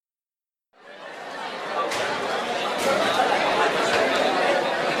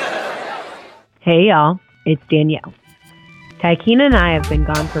Hey y'all, it's Danielle. Taikina and I have been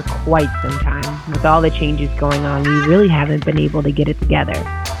gone for quite some time. With all the changes going on, we really haven't been able to get it together.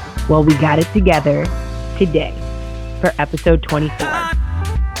 Well, we got it together today for episode 24.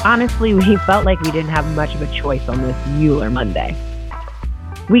 Honestly, we felt like we didn't have much of a choice on this Mueller Monday.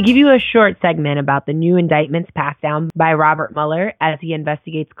 We give you a short segment about the new indictments passed down by Robert Mueller as he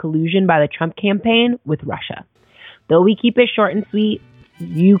investigates collusion by the Trump campaign with Russia. Though we keep it short and sweet,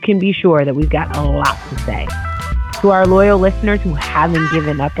 you can be sure that we've got a lot to say. To our loyal listeners who haven't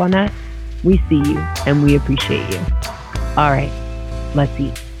given up on us, we see you and we appreciate you. All right, let's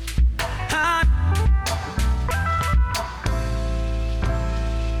eat.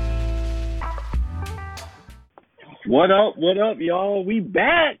 What up, y'all? We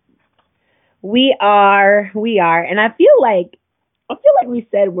back. We are. And I feel like we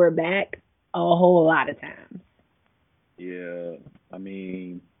said we're back a whole lot of times. Yeah, I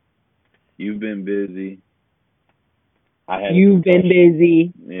mean, you've been busy. You've been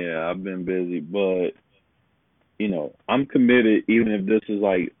busy. Yeah, I've been busy, but I'm committed. Even if this is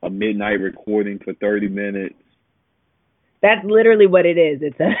like a midnight recording for 30 minutes. That's literally what it is.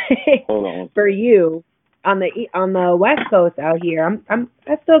 It's Hold on. For you on the West Coast out here. I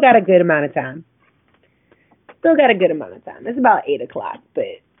still got a good amount of time. It's about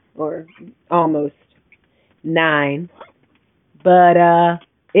 8:00, or almost 9. But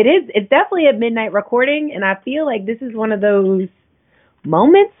it's definitely a midnight recording, and I feel like this is one of those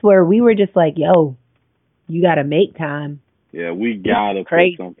moments where we were just like, yo, you got to make time. Yeah, we got to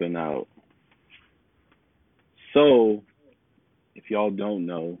put something out. So, if y'all don't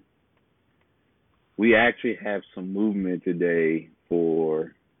know, we actually have some movement today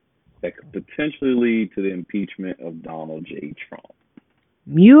that could potentially lead to the impeachment of Donald J. Trump.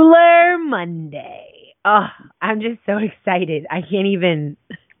 Mueller Monday. Oh, I'm just so excited. I just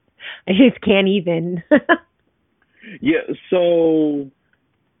can't even. Yeah, so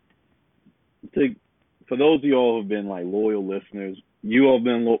for those of y'all who've been like loyal listeners, you all have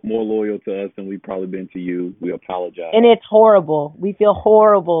been more loyal to us than we've probably been to you. We apologize. And it's horrible. We feel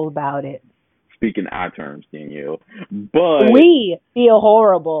horrible about it. Speaking our terms, Danielle. But we feel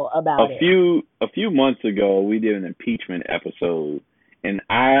horrible about it. A few months ago, we did an impeachment episode, and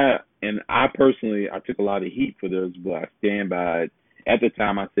I personally, I took a lot of heat for this, but I stand by it. At the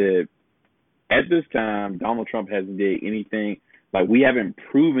time, I said, at this time, Donald Trump hasn't did anything. Like, we haven't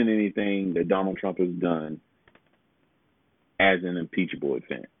proven anything that Donald Trump has done as an impeachable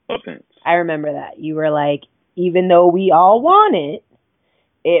offense. I remember that. You were like, even though we all want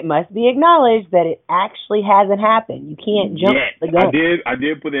it must be acknowledged that it actually hasn't happened. You can't jump the gun. I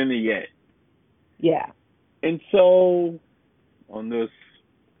did put in the yet. Yeah. And so, on this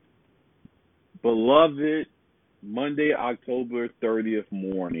beloved Monday, October 30th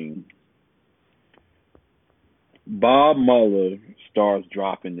morning, Bob Mueller starts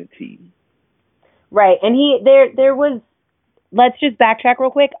dropping the tea. Right. And there was, let's just backtrack real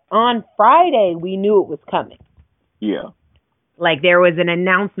quick. On Friday, we knew it was coming. Yeah. Like, there was an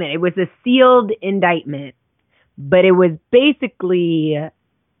announcement. It was a sealed indictment, but it was basically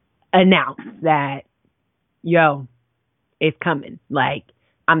announced that, yo, it's coming. Like,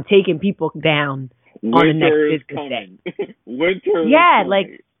 I'm taking people down on the next business day. Winter is coming.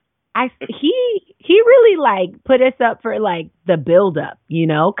 Like, he really, like, put us up for, like, the build-up,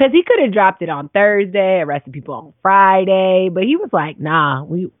 because he could have dropped it on Thursday, arrested people on Friday, but he was like, nah,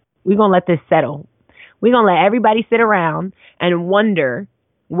 we going to let this settle. We're going to let everybody sit around and wonder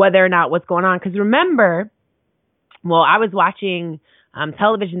whether or not what's going on. Because remember, I was watching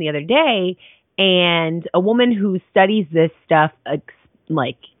television the other day, and a woman who studies this stuff,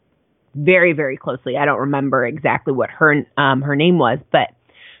 like, very, very closely. I don't remember exactly what her name was, but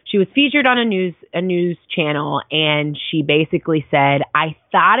she was featured on a news channel, and she basically said, I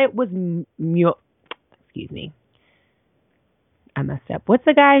thought it was excuse me. I messed up. What's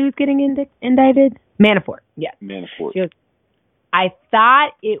the guy who's getting indicted? Manafort. Yeah. Manafort. She goes, I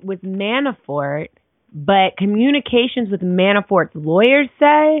thought it was Manafort, but communications with Manafort's lawyers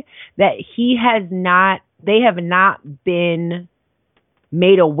say that they have not been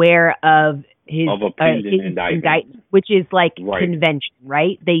made aware of his indictment, which is like convention,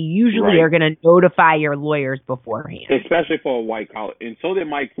 right? They usually are going to notify your lawyers beforehand. Especially for a white collar. And so did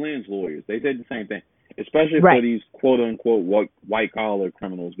Mike Flynn's lawyers. They said the same thing. Especially for these quote-unquote white collar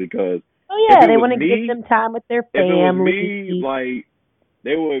criminals, because they want to give them time with their family. If it was me, like,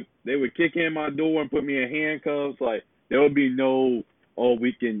 they would kick in my door and put me in handcuffs. Like, there would be no,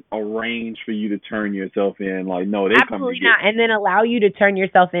 we can arrange for you to turn yourself in. Like, no, they absolutely not. And then allow you to turn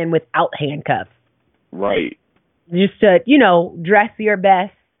yourself in without handcuffs. Right. Just to, dress your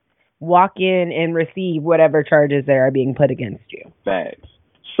best, walk in and receive whatever charges that are being put against you. Facts.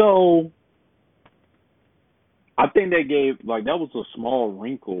 So I think they gave like that was a small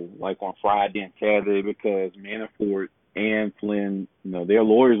wrinkle like on Friday and Saturday because Manafort and Flynn, their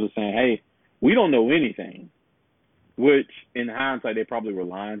lawyers were saying, "Hey, we don't know anything," which in hindsight they probably were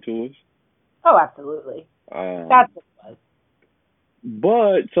lying to us. Oh, absolutely. That's what it was.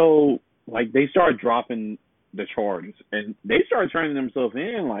 But so like they started dropping the charges and they started turning themselves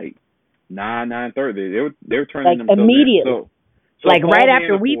in like 9:30. They were turning like themselves immediately. in. So like Paul right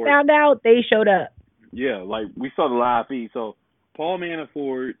after Manafort, we found out, they showed up. Yeah, like we saw the live feed. So Paul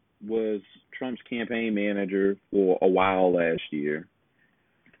Manafort was Trump's campaign manager for a while last year.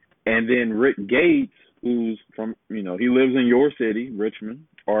 And then Rick Gates, who's from, he lives in your city, Richmond,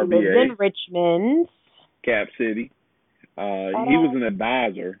 RBA. He lives in Richmond. Cap City. He was an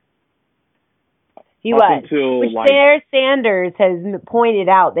advisor. He was. Which Sarah Sanders has pointed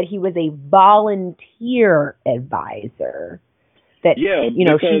out that he was a volunteer advisor. That,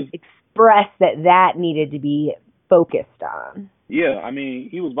 she expressed that needed to be focused on. Yeah, I mean,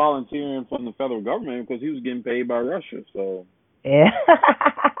 he was volunteering from the federal government because he was getting paid by Russia. So, yeah.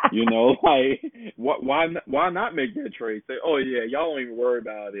 why not make that trade? Say, oh, yeah, y'all don't even worry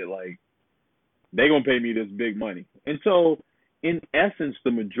about it. Like, they going to pay me this big money. And so, in essence,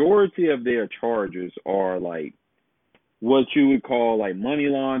 the majority of their charges are like what you would call like money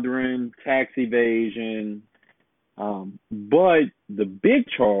laundering, tax evasion. But the big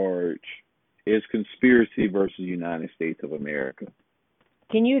charge is conspiracy versus United States of America.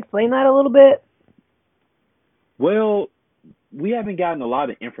 Can you explain that a little bit? Well, we haven't gotten a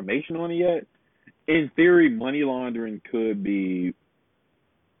lot of information on it yet. In theory, money laundering could be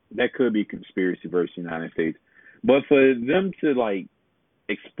conspiracy versus United States. But for them to like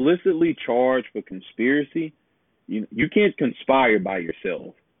explicitly charge for conspiracy, you can't conspire by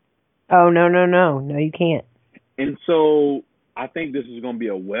yourself. Oh, no, you can't. And so I think this is going to be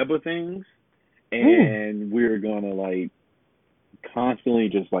a web of things, and we're going to like constantly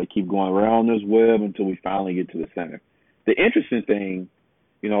just like keep going around this web until we finally get to the center. The interesting thing,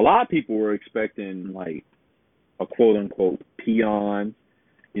 a lot of people were expecting like a quote unquote peon,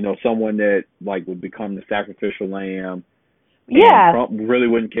 someone that like would become the sacrificial lamb. Yeah. Trump really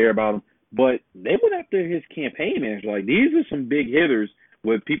wouldn't care about him. But they went after his campaign manager. Like, these are some big hitters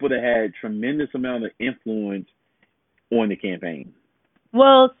with people that had tremendous amount of influence on the campaign.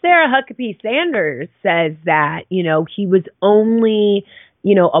 Well, Sarah Huckabee Sanders says that, he was only,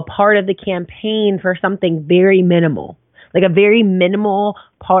 a part of the campaign for something very minimal, like a very minimal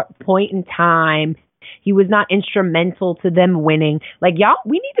point in time. He was not instrumental to them winning. Like, y'all,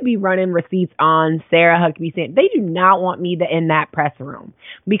 we need to be running receipts on Sarah Huckabee Sanders. They do not want me in that press room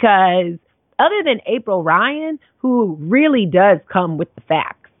because other than April Ryan, who really does come with the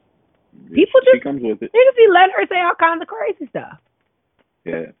facts, people just comes with it. They just be letting her say all kinds of crazy stuff.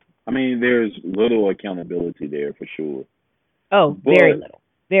 Yeah. I mean, there's little accountability there for sure. Oh, very little.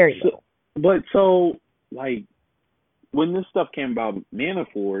 Very little. But so, like, when this stuff came about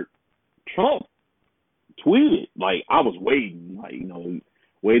Manafort, Trump tweeted, like, I was waiting, like,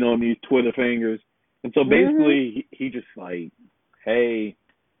 waiting on these Twitter fingers. And so basically, he just like, hey,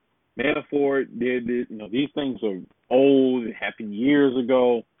 Manafort did this, these things are old, it happened years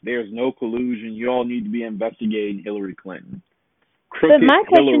ago. There's no collusion. You all need to be investigating Hillary Clinton. But my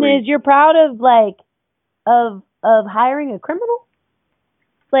question is, you're proud of of hiring a criminal?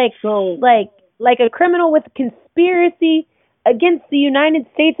 Like a criminal with a conspiracy against the United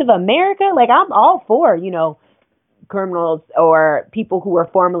States of America? Like, I'm all for, criminals or people who are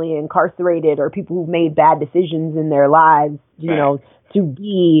formerly incarcerated or people who've made bad decisions in their lives, to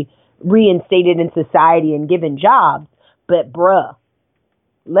be reinstated in society and given jobs. But bruh,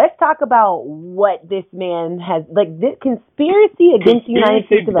 let's talk about what this man has, like, this conspiracy against the United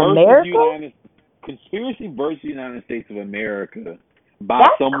States of America. Conspiracy versus the United States of America by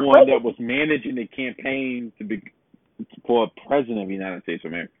someone crazy. That was managing the campaign for a president of the United States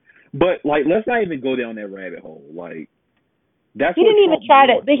of America. But like, let's not even go down that rabbit hole. Like, that's he didn't even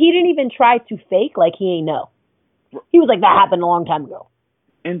try to fake like he ain't know. He was like, that happened a long time ago.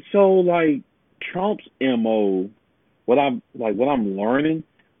 And so, like, Trump's MO, what I'm learning,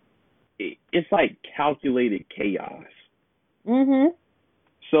 it's like calculated chaos.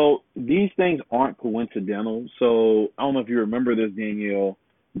 So these things aren't coincidental. So I don't know if you remember this, Danielle,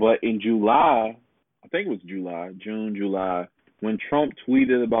 but in July, I think it was June, July, when Trump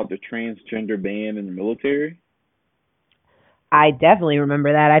tweeted about the transgender ban in the military. I definitely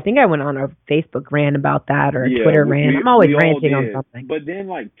remember that. I think I went on a Facebook rant about that or a Twitter rant. I'm always ranting on something. But then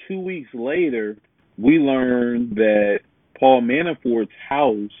like 2 weeks later, we learned that Paul Manafort's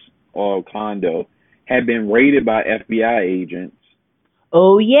house or condo had been raided by FBI agents.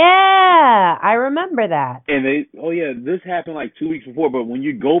 Oh yeah, I remember that. And this happened like 2 weeks before. But when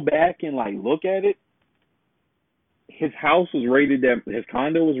you go back and like look at it, his his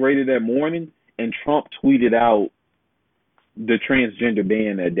condo was raided that morning, and Trump tweeted out the transgender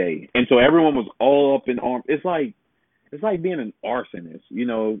ban that day, and so everyone was all up in arms. It's like being an arsonist,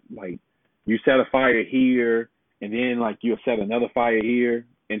 like you set a fire here, and then like you set another fire here,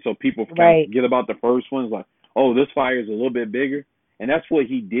 and so people kind of forget about the first one. It's like, oh, this fire is a little bit bigger, and that's what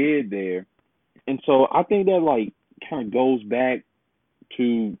he did there. And so I think that like kind of goes back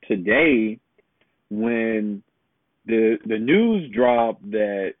to today when the news dropped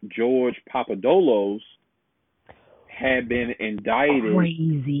that George Papadopoulos had been indicted.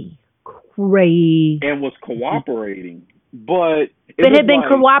 Crazy. And was cooperating. But had been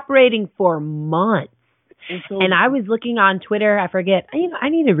cooperating for months. And I was looking on Twitter, I forget, I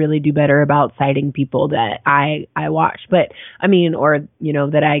need to really do better about citing people that I watch, but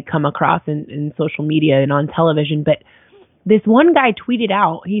that I come across in social media and on television. But this one guy tweeted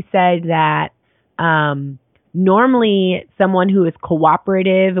out, he said that normally someone who is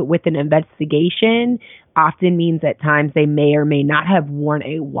cooperative with an investigation often means at times they may or may not have worn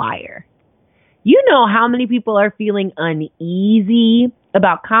a wire. You know how many people are feeling uneasy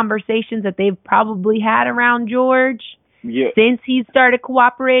about conversations that they've probably had around George since he started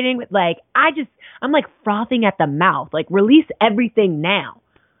cooperating with, I'm like frothing at the mouth, like release everything now.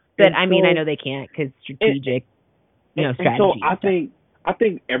 But I know they can't because strategic, strategy. And so I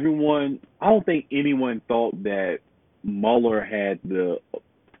think everyone, I don't think anyone thought that Mueller had the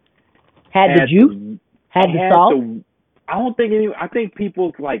juice, had the salt. I think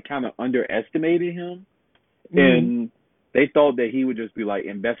people like kind of underestimated him, and they thought that he would just be like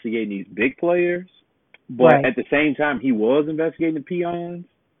investigating these big players, but at the same time he was investigating the peons,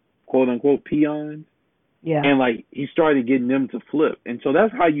 quote unquote peons, and like he started getting them to flip, and so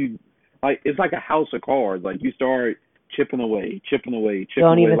that's how you it's like a house of cards. Like you start chipping away.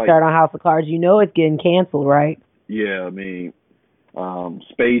 Don't even start on House of Cards. You know it's getting canceled, right? Yeah, I mean.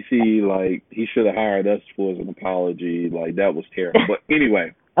 Spacey, like he should have hired us for an apology. Like that was terrible. But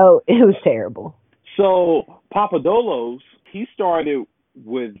anyway. Oh, it was terrible. So Papadopoulos, he started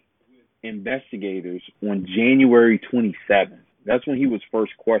with investigators on January 27th. That's when he was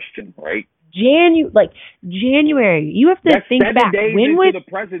first questioned, right? January. You have to think back. 7 days when into was the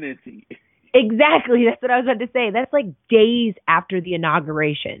presidency? Exactly. That's what I was about to say. That's like days after the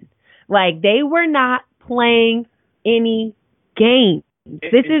inauguration. Like they were not playing any games.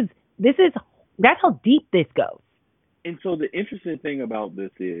 That's how deep this goes. And so the interesting thing about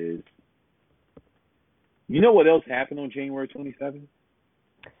this is, you know what else happened on January 27th?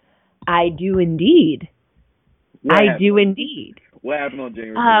 I do indeed. What happened on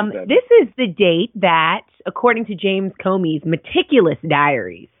January 27th? This is the date that, according to James Comey's meticulous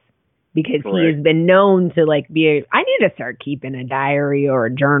diaries, because he has been known to I need to start keeping a diary or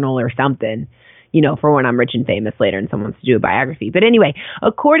a journal or something, for when I'm rich and famous later and someone wants to do a biography. But anyway,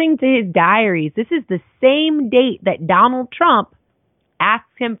 according to his diaries, this is the same date that Donald Trump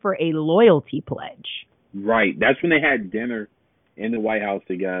asked him for a loyalty pledge. Right. That's when they had dinner in the White House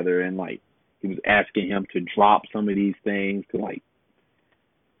together, and he was asking him to drop some of these things to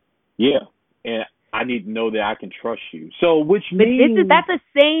and I need to know that I can trust you. So which means that's the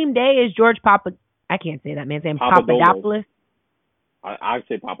same day as George I can't say that man's name. Papadopoulos. I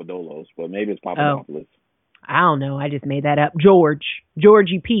say Papadopoulos, but maybe it's Papadopoulos. I don't know. I just made that up.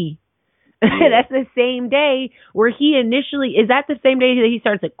 Georgie P. Yeah. That's the same day where he initially, is that the same day that he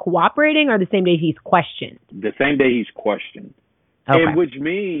starts cooperating, or the same day he's questioned? The same day he's questioned. Okay. And which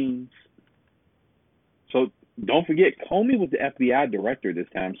means, so don't forget, Comey was the FBI director this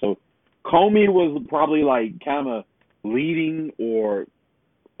time. So Comey was probably kind of leading or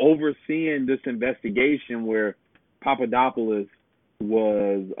overseeing this investigation where Papadopoulos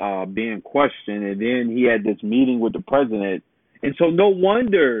was being questioned, and then he had this meeting with the president, and so no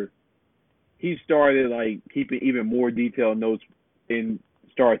wonder he started keeping even more detailed notes and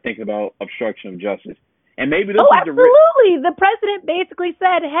started thinking about obstruction of justice. And maybe this absolutely. The president basically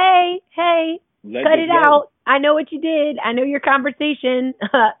said, hey, cut it out. I know what you did. I know your conversation.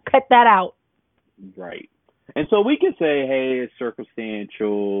 Cut that out. Right. And so we could say, hey, it's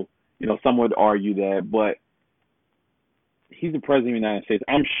circumstantial. Some would argue that, but he's the president of the United States.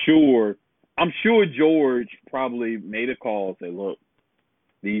 I'm sure George probably made a call and said, look,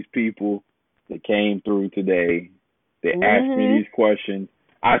 these people that came through today, they asked me these questions.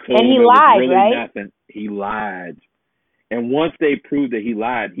 I told him it was really nothing. He lied. And once they proved that he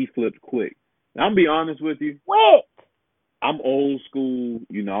lied, he flipped quick. Now, I'm going to be honest with you. Quick. I'm old school.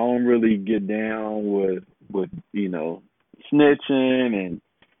 You know, I don't really get down with snitching and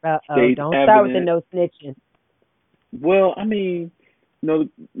Uh-oh, state's don't start with the evidence. no snitching. Well, I mean,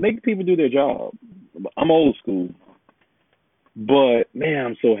 make people do their job. I'm old school, but man,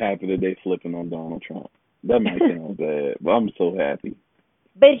 I'm so happy that they flipping on Donald Trump. That might sound bad, but I'm so happy.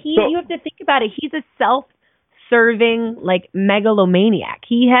 But So you have to think about it. He's a self-serving, like, megalomaniac.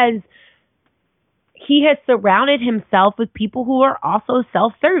 He has surrounded himself with people who are also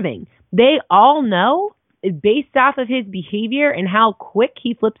self-serving. They all know, based off of his behavior and how quick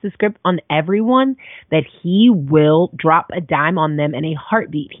he flips the script on everyone, that he will drop a dime on them in a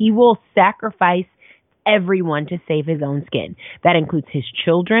heartbeat. He will sacrifice everyone to save his own skin. That includes his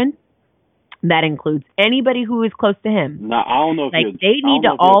children. That includes anybody who is close to him. now I don't know if Like, they need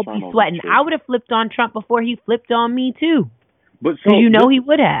to all be sweating. I would have flipped on Trump before he flipped on me, too. But Because he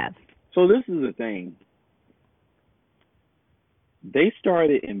would have. So this is the thing. They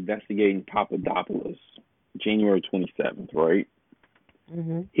started investigating Papadopoulos January 27th, right?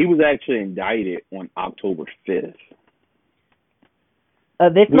 Mm-hmm. He was actually indicted on October 5th.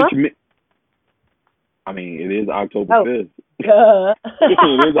 This month? I mean, it is October 5th.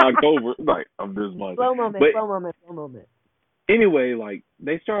 It is October, like, of this month. Slow moment. Anyway, like,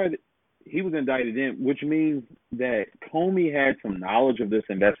 he was indicted in, which means that Comey had some knowledge of this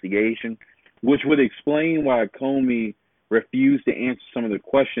investigation, which would explain why Comey refused to answer some of the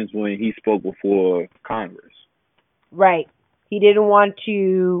questions when he spoke before Congress. Right. He didn't want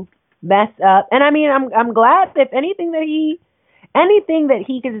to mess up. And I mean, I'm glad if anything that he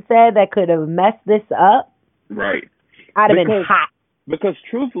could have said that could have messed this up. Right. I'd have been hot. Because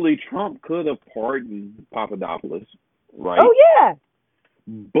truthfully, Trump could have pardoned Papadopoulos, right? Oh, yeah.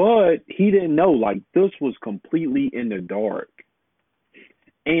 But he didn't know. Like, this was completely in the dark.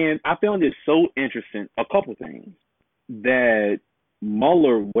 And I found it so interesting, a couple things, that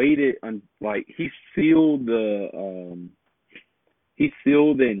Mueller waited he sealed the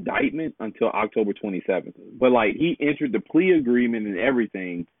indictment until October 27th. But like, he entered the plea agreement and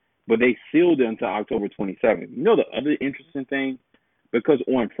everything, but they sealed it until October 27th. You know the other interesting thing? Because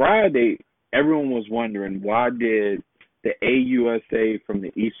on Friday, everyone was wondering, why did the AUSA from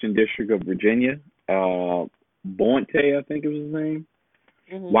the Eastern District of Virginia, Bonte, I think it was his name,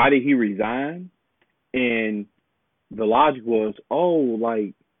 why did he resign? And the logic was,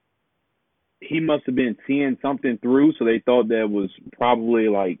 he must have been seeing something through, so they thought that was probably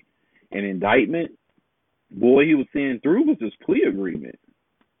like an indictment. Boy, he was seeing through with this plea agreement.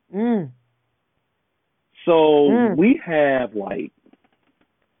 So we have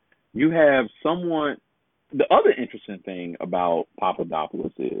you have someone. The other interesting thing about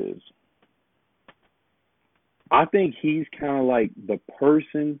Papadopoulos is, I think he's kind of like the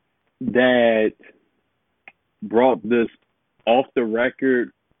person that brought this off the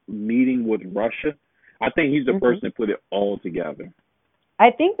record meeting with Russia. I think he's the person that put it all together.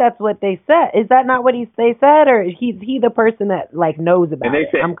 I think that's what they said. Is that not what they said, or is he the person that knows about it? And they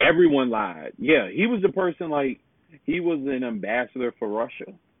said everyone lied. Yeah, he was the person, he was an ambassador for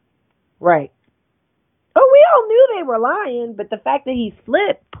Russia. Right. Oh, we all knew they were lying, but the fact that he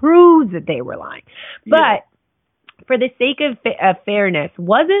flipped proves that they were lying. But for the sake of fairness,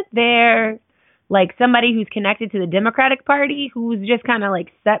 wasn't there somebody who's connected to the Democratic Party who's just kind of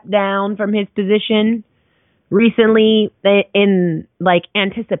stepped down from his position recently in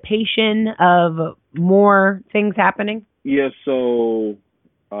anticipation of more things happening? Yeah, so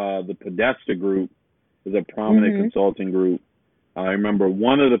the Podesta Group is a prominent consulting group. I remember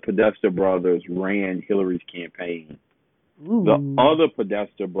one of the Podesta brothers ran Hillary's campaign. Ooh. The other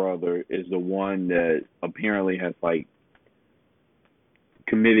Podesta brother is the one that apparently has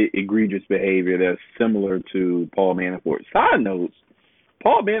committed egregious behavior that's similar to Paul Manafort. Side notes,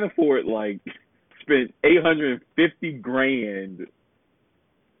 Paul Manafort spent $850,000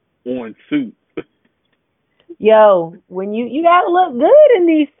 on suits. Yo, when you gotta look good in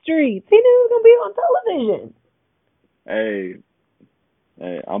these streets. He knew he was gonna be on television. Hey,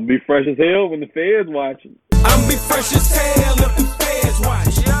 I'm be fresh as hell when the feds watching. I'm be fresh as hell if the feds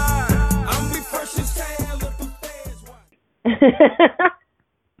watch. I'm be fresh as hell if the feds watch.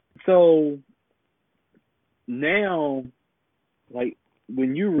 So now,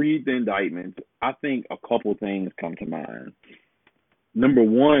 when you read the indictments, I think a couple things come to mind. Number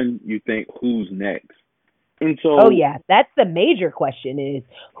one, you think, who's next? And so, that's the major question is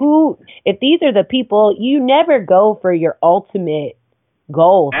who, if these are the people, you never go for your ultimate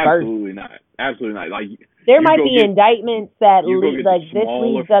goal first. Absolutely not. There might be indictments that this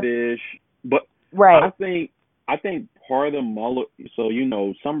leads up. Fish, but right. I think part of the Mueller, so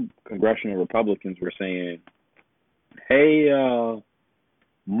some congressional Republicans were saying, Hey,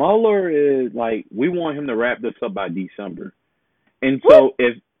 Mueller is like we want him to wrap this up by December, and What? so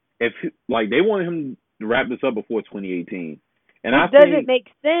if like they want him to wrap this up before 2018, and I Which doesn't think make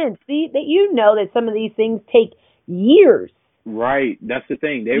sense. See, that you know that some of these things take years. right, that's the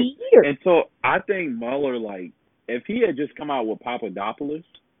thing Years. and so I think Mueller like if he had just come out with Papadopoulos,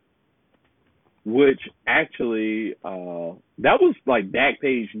 which actually that was like back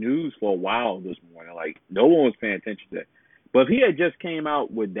page news for a while this morning. Like no one was paying attention to that. But if he had just came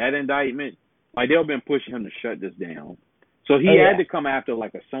out with that indictment, like they've been pushing him to shut this down. So Oh he had yeah. to come after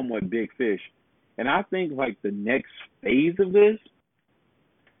like a somewhat big fish. And I think like the next phase of this,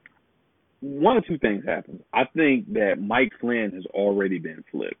 one or two things happen. I think that Mike Flynn has already been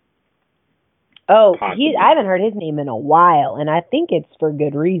flipped, Oh, I possibly. haven't heard his name in a while, and I think it's for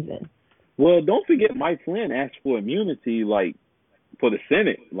good reason. Well, don't forget Mike Flynn asked for immunity like for the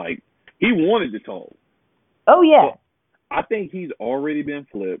Senate. Like he wanted to talk. Oh So yeah. I think he's already been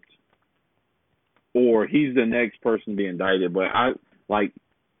flipped, or he's the next person to be indicted. But like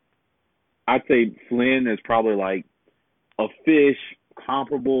I'd say Flynn is probably like a fish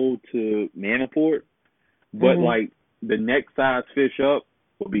comparable to Manafort, but Mhm. like the next size fish up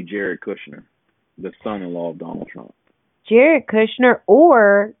would be Jared Kushner, the son-in-law of Donald Trump. Jared Kushner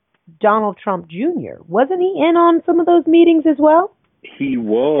or Donald Trump Jr. Wasn't he in on some of those meetings as well? He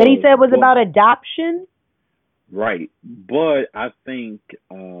That he was, said was but about adoption. right, but I think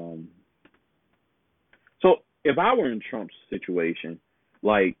so. If I were in Trump's situation,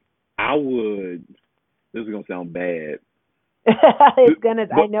 like I would. This is gonna sound bad, It's gonna.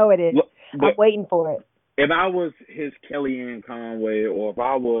 I but know it is. I'm but waiting for it. if I was his Kellyanne Conway or if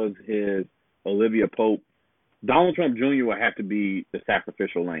I was his Olivia Pope, Donald Trump Jr. would have to be the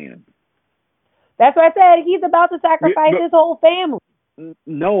sacrificial lamb. That's what I said. He's about to sacrifice But his whole family.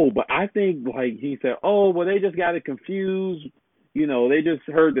 no, but I think like he said, oh well, they just got it confused. You know, they just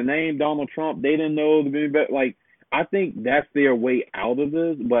heard the name Donald Trump. They didn't know the like. I think that's their way out of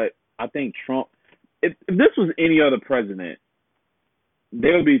this. But I think Trump, if this was any other president,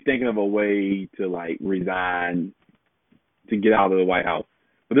 they would be thinking of a way to like resign to get out of the White House.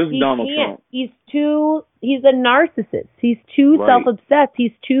 But this is He Donald can't. Trump, He's a narcissist. He's too right? self-obsessed.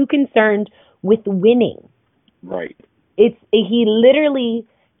 He's too concerned with winning. Right. He literally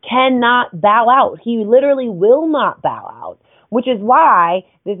cannot bow out. He literally will not bow out, which is why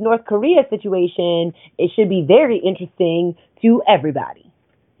this North Korea situation, it should be very interesting to everybody.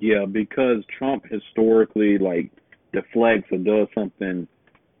 Yeah, because Trump historically like deflects or does something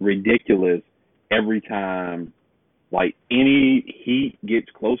ridiculous every time like any heat gets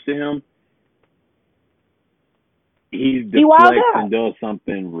close to him, he He wild deflects and out. does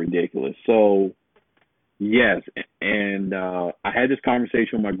something ridiculous. So yes, and I had this conversation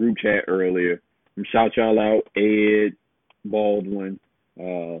with my group chat earlier. Shout y'all out, Ed, Baldwin,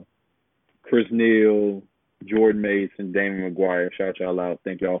 uh, Chris Neal, Jordan Mason, Damon McGuire. Shout y'all out.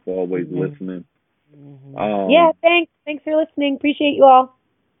 Thank y'all for always Mm-hmm. listening. Yeah, thanks. Thanks for listening. Appreciate you all.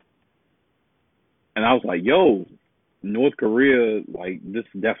 And I was like, yo, North Korea, like, this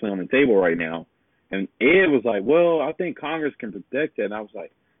is definitely on the table right now. And Ed was like, well, I think Congress can protect that. And I was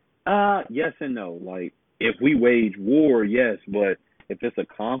like, yes and no. Like, if we wage war, yes, but if it's a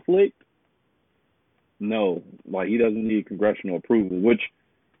conflict, no. Like, he doesn't need congressional approval, which,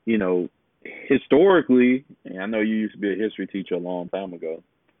 you know, historically, and I know you used to be a history teacher a long time ago,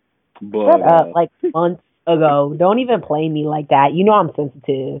 Shut but up. Like months ago. Don't even play me like that. You know I'm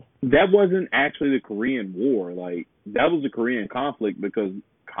sensitive. that wasn't actually the Korean War. Like, that was the Korean conflict because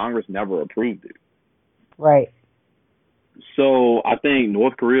Congress never approved it. Right. So I think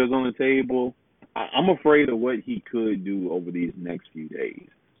North Korea is on the table. I'm afraid of what he could do over these next few days.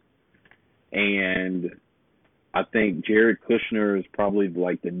 And I think Jared Kushner is probably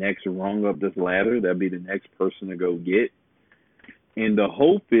like the next rung up this ladder. That'd be the next person to go get. And the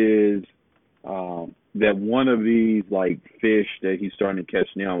hope is that one of these like fish that he's starting to catch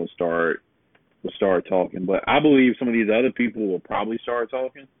now will start talking. But I believe some of these other people will probably start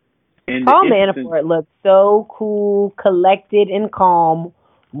talking. And the Paul interesting, Manafort looked so cool, collected, and calm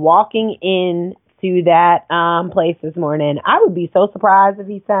walking in to that place this morning. I would be so surprised if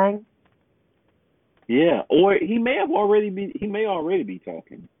he sang. yeah, or he may already be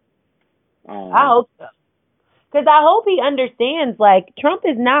talking. I hope so. Because I hope he understands, like, Trump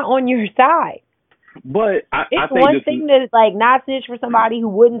is not on your side. But I It's think one this is thing to, like, not snitch for somebody who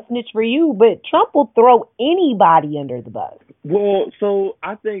wouldn't snitch for you, but Trump will throw anybody under the bus. well. So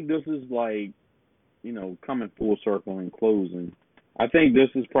I think this is like, coming full circle and closing. I think this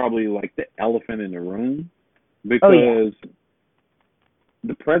is probably like the elephant in the room Oh, yeah. because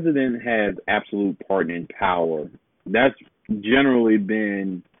the president has absolute pardon and power That's generally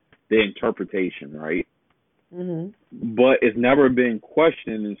been the interpretation, right? Mhm. But it's never been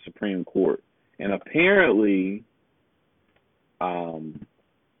questioned in the Supreme Court. And apparently, um,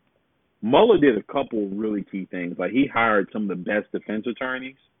 Mueller did a couple really key things. Like he hired some of the best defense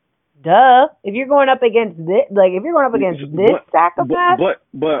attorneys. Duh. If you're going up against this, like if you're going up against this But psychopath,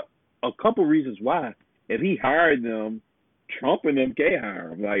 but a couple reasons why. If he hired them, Trump and them can't hire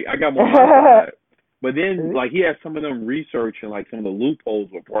him. Like I got more on my side. But then like he had some of them researching like some of the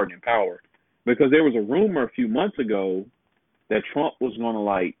loopholes with pardoning power. Because there was a rumor a few months ago that Trump was gonna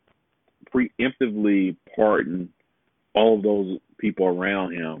like preemptively pardon all of those people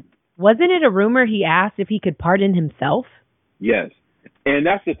around him. wasn't it a rumor he asked if he could pardon himself? Yes. And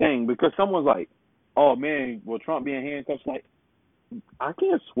that's the thing, because someone's like, oh man, will Trump be in handcuffs? Like, I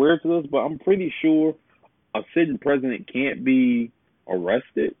can't swear to this, but I'm pretty sure a sitting president can't be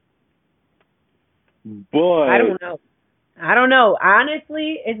arrested. But I don't know. I don't know.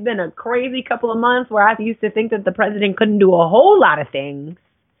 Honestly, it's been a crazy couple of months where I used to think that the president couldn't do a whole lot of things.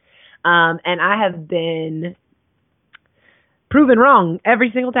 And I have been proven wrong every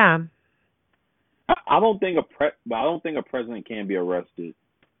single time. I don't think a president can be arrested.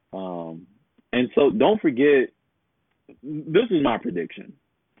 And so don't forget, this is my prediction.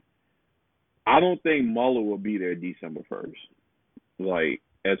 I don't think Mueller will be there December 1st, like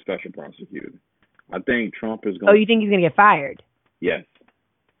as special prosecutor. I think Trump is going. Oh, you think he's going to get fired? Yes.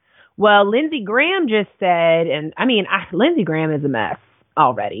 Well, Lindsey Graham just said, and I mean, Lindsey Graham is a mess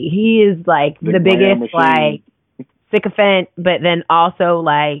already. He is like the biggest like sycophant, but then also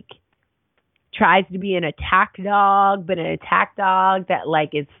like tries to be an attack dog, but an attack dog that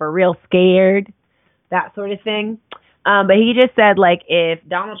like is for real scared, that sort of thing. But he just said like if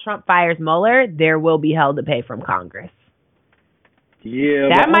Donald Trump fires Mueller, there will be hell to pay from Congress. Yeah,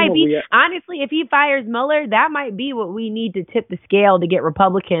 that might be honestly, if he fires Mueller, that might be what we need to tip the scale to get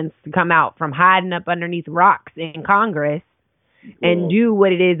Republicans to come out from hiding up underneath rocks in Congress and do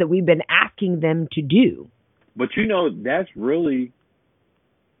what it is that we've been asking them to do. But that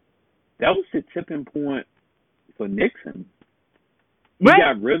was the tipping point for Nixon. He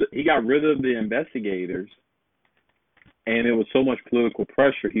got rid of the investigators, and it was so much political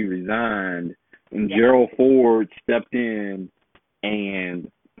pressure he resigned, and Gerald Ford stepped in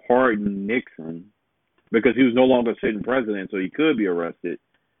and pardoned Nixon because he was no longer sitting president, so he could be arrested.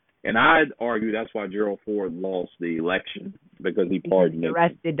 And I'd argue that's why Gerald Ford lost the election, because he pardoned Nixon.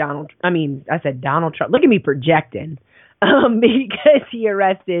 Arrested I said Donald Trump. Look at me projecting. Because he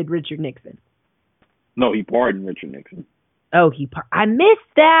arrested Richard Nixon. No, he pardoned Richard Nixon. Oh, I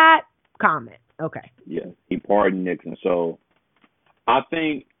missed that comment. Okay. Yeah, he pardoned Nixon. So I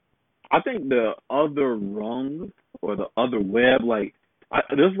think the other rung or the other web,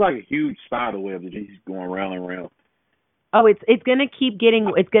 this is like a huge spider web that he's going round and round. Oh, it's gonna keep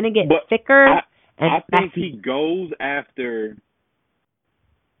getting. It's gonna get thicker. I think he goes after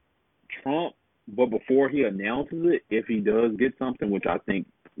Trump, but before he announces it, if he does get something, which I think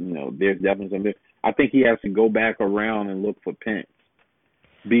there's definitely something, I think he has to go back around and look for Pence.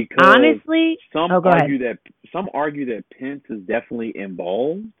 Because honestly, some argue that Pence is definitely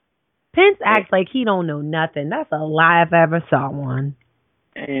involved. Pence acts like he don't know nothing. That's a lie if I ever saw one.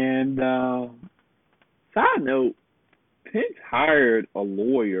 And side note, Pence hired a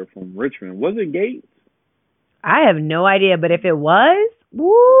lawyer from Richmond. Was it Gates? I have no idea, but if it was,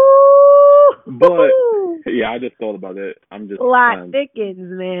 woo! But yeah, I just thought about it. I'm just plot thickens,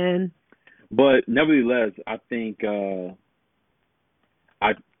 man. But nevertheless, I think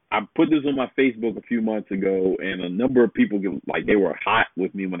I put this on my Facebook a few months ago, and a number of people they were hot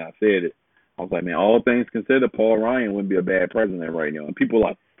with me when I said it. I was like, man, all things considered, Paul Ryan wouldn't be a bad president right now. And people were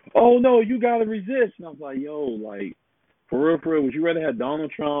like, oh no, you gotta resist. And I was like, yo, for real, would you rather have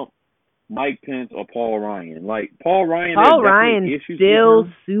Donald Trump, Mike Pence, or Paul Ryan? Like Paul Ryan's still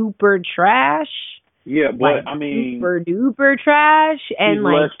super trash. Yeah, but I mean, super duper trash, and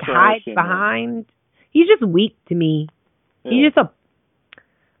hides behind. He's just weak to me. Yeah. He's just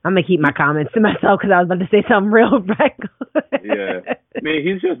I'm gonna keep my comments to myself because I was about to say something real reckless. Yeah, I mean,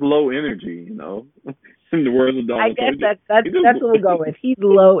 he's just low energy, In the words of Donald Trump. I guess that's what we'll go with. He's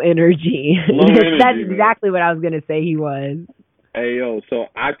low energy. That's exactly what I was gonna say he was. Hey yo, so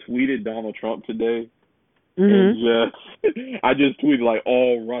I tweeted Donald Trump today. And I just tweeted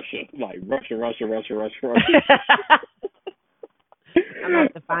all Russia, Russia. I'm gonna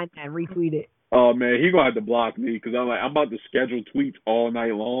have to find that and retweet it. Oh man, he gonna have to block me because I'm about to schedule tweets all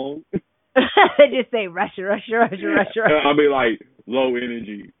night long. Just say Russia. I'll be low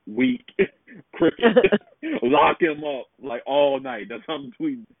energy, weak, cricket, lock him up all night. That's how I'm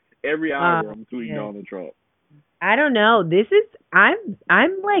tweeting. Every hour I'm tweeting Donald Trump. I don't know.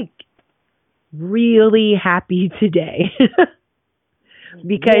 I'm like really happy today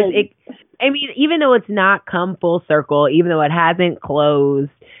because I mean, even though it's not come full circle, even though it hasn't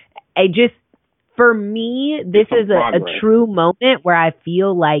closed, for me, this is a true moment where I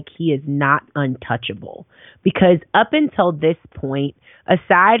feel like he is not untouchable. Because up until this point,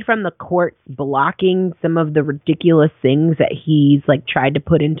 aside from the courts blocking some of the ridiculous things that he's like tried to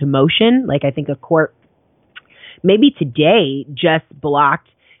put into motion, like I think a court maybe today just blocked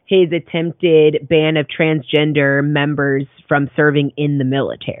his attempted ban of transgender members from serving in the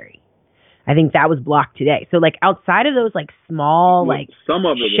military. I think that was blocked today. So like outside of those like small like some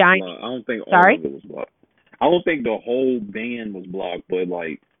of it was blocked. I don't think all of it was blocked. I don't think the whole ban was blocked, but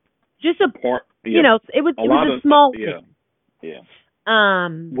like just a part. You know, it was a small thing. Yeah.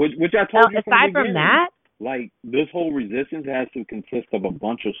 Which I told you aside from that, like this whole resistance has to consist of a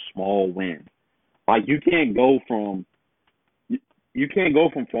bunch of small wins. Like you can't go from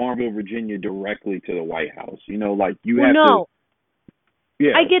Farmville, Virginia, directly to the White House. You know, like you have to.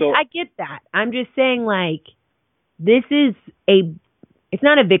 Yeah, I get that. I'm just saying, like, this is it's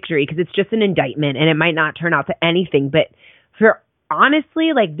not a victory because it's just an indictment and it might not turn out to anything. But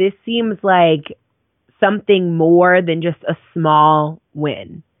honestly, like, this seems like something more than just a small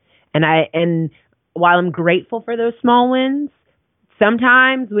win. And while I'm grateful for those small wins,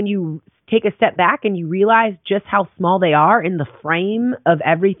 sometimes when you take a step back and you realize just how small they are in the frame of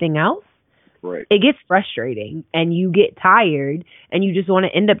everything else, right, it gets frustrating and you get tired and you just want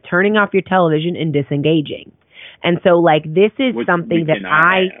to end up turning off your television and disengaging. And so like this is something that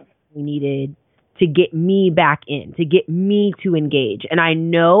I needed to get me back in, to get me to engage. And I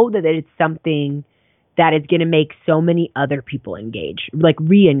know that it's something that is going to make so many other people engage, like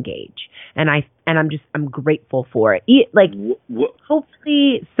re-engage. And I'm grateful for it.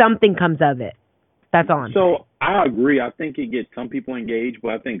 Hopefully something comes of it. That's all I'm saying. So I agree. I think it gets some people engaged,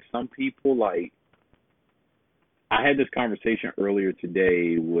 but I think some people like. I had this conversation earlier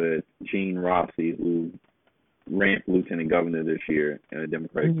today with Gene Rossi, who ran for lieutenant governor this year in a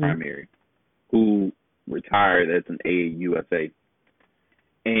Democratic primary, who retired as an AUSA.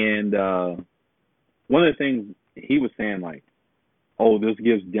 And one of the things he was saying, like, oh, this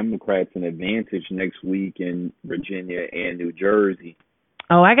gives Democrats an advantage next week in Virginia and New Jersey.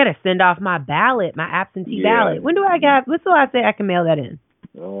 Oh, I got to send off my ballot, my absentee ballot. When do I get, what's the last day I can mail that in?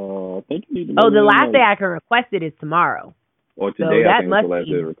 I think you need to mail the last day I can request it is tomorrow. Or today, I think was the last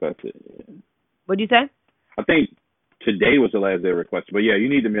day to request it. Yeah. What'd you say? I think today was the last day to request it. But yeah, you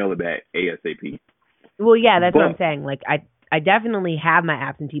need to mail it back ASAP. Well, yeah, that's what I'm saying. Like, I definitely have my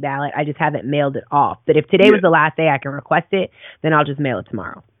absentee ballot. I just haven't mailed it off. But if today was the last day I can request it, then I'll just mail it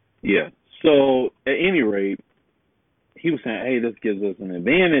tomorrow. Yeah. So at any rate, he was saying, hey, this gives us an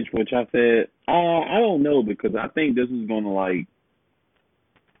advantage, which I said, I don't know, because I think this is going to, like,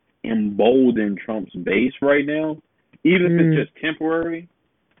 embolden Trump's base right now. Even if it's just temporary,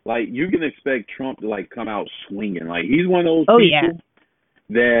 like, you can expect Trump to, like, come out swinging. Like, he's one of those people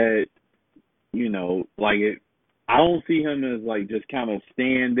that, you know, like, I don't see him as, like, just kind of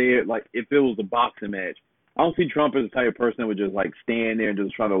stand there. Like, if it was a boxing match, I don't see Trump as the type of person that would just, like, stand there and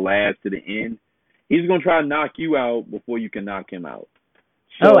just try to last to the end. He's going to try to knock you out before you can knock him out.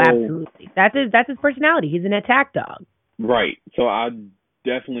 So, absolutely. That's his personality. He's an attack dog. Right. So I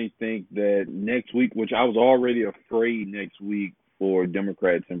definitely think that next week, which I was already afraid next week for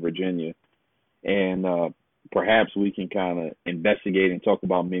Democrats in Virginia, and perhaps we can kind of investigate and talk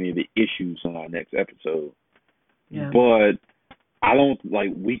about many of the issues on our next episode. Yeah. But I don't, like,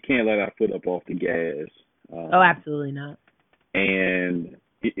 we can't let our foot up off the gas. Absolutely not. And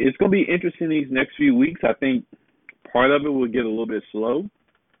it's going to be interesting these next few weeks. I think part of it will get a little bit slow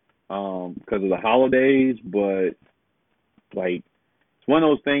because of the holidays, but like it's one of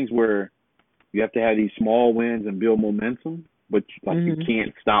those things where you have to have these small wins and build momentum, but like you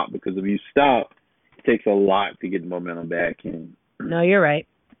can't stop, because if you stop, it takes a lot to get the momentum back in. No, you're right.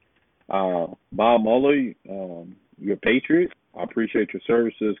 Bob Mueller, you're a patriot. I appreciate your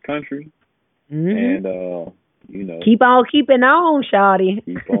service to this country. And you know, keep on keeping on, shawty.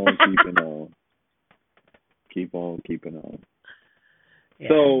 Keep on keeping on. Keep on keeping on. Yeah.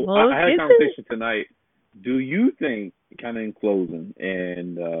 So I had a conversation tonight. Do you think, kind of in closing,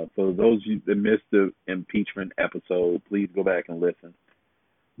 and for those of you that missed the impeachment episode, please go back and listen.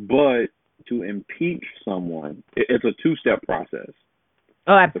 But to impeach someone, it's a two-step process.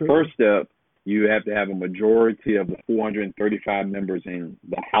 Oh, absolutely. The first step, you have to have a majority of the 435 members in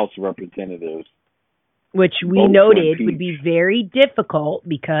the House of Representatives, which we noted would be very difficult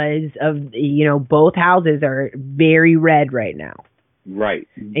because of, you know, both houses are very red right now. Right.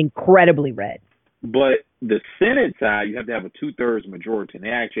 Incredibly red. But the Senate side, you have to have a 2/3 majority, and they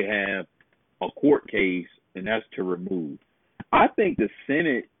actually have a court case, and that's to remove. I think the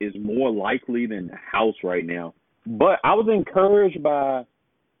Senate is more likely than the House right now. But I was encouraged by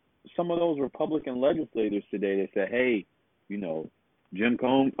some of those Republican legislators today that said, "Hey, you know, Jim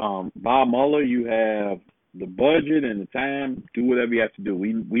Cone, Bob Mueller, you have the budget and the time. Do whatever you have to do.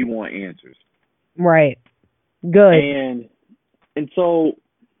 We want answers." Right. Good. And so,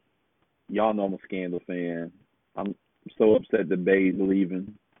 y'all know I'm a Scandal fan. I'm so upset that Bay's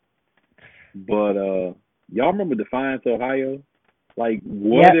leaving. But y'all remember Defiance, Ohio? Like,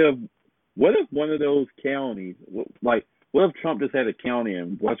 what if one of those counties, like, what if Trump just had a county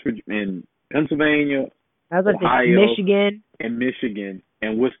in West Virginia, in Pennsylvania, Ohio, Michigan,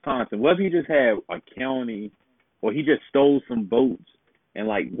 and Wisconsin? What if he just had a county, or he just stole some votes in,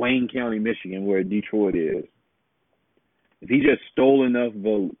 like, Wayne County, Michigan, where Detroit is? If he just stole enough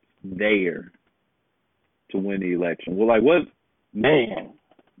votes there to win the election. Well, like, what? Man.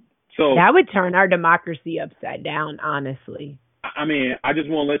 So that would turn our democracy upside down, honestly. I mean, I just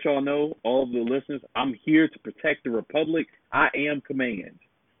want to let y'all know, all of the listeners, I'm here to protect the Republic. I am command.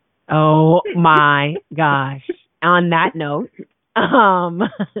 Oh, my gosh. On that note,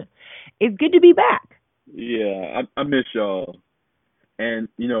 it's good to be back. Yeah, I miss y'all. And,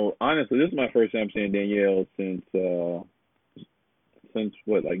 you know, honestly, this is my first time seeing Danielle since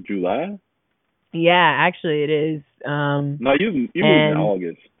what, like July? Yeah, actually it is. No, you moved in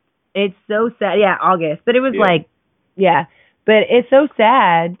August. It's so sad. Yeah, August. But it was but it's so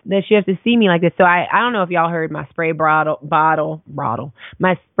sad that she has to see me like this. So I don't know if y'all heard my spray bottle,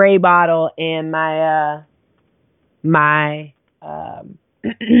 my spray bottle and my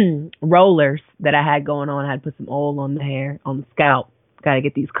rollers that I had going on. I had to put some oil on the hair, on the scalp. Got to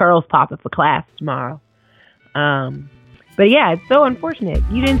get these curls popping for class tomorrow. But yeah, it's so unfortunate.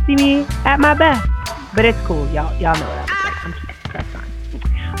 You didn't see me at my best. But it's cool. Y'all know what I was like. I'm cute. That's fine.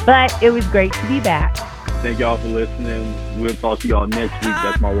 But it was great to be back. Thank y'all for listening. We'll talk to y'all next week.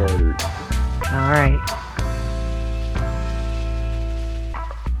 That's my word. All right.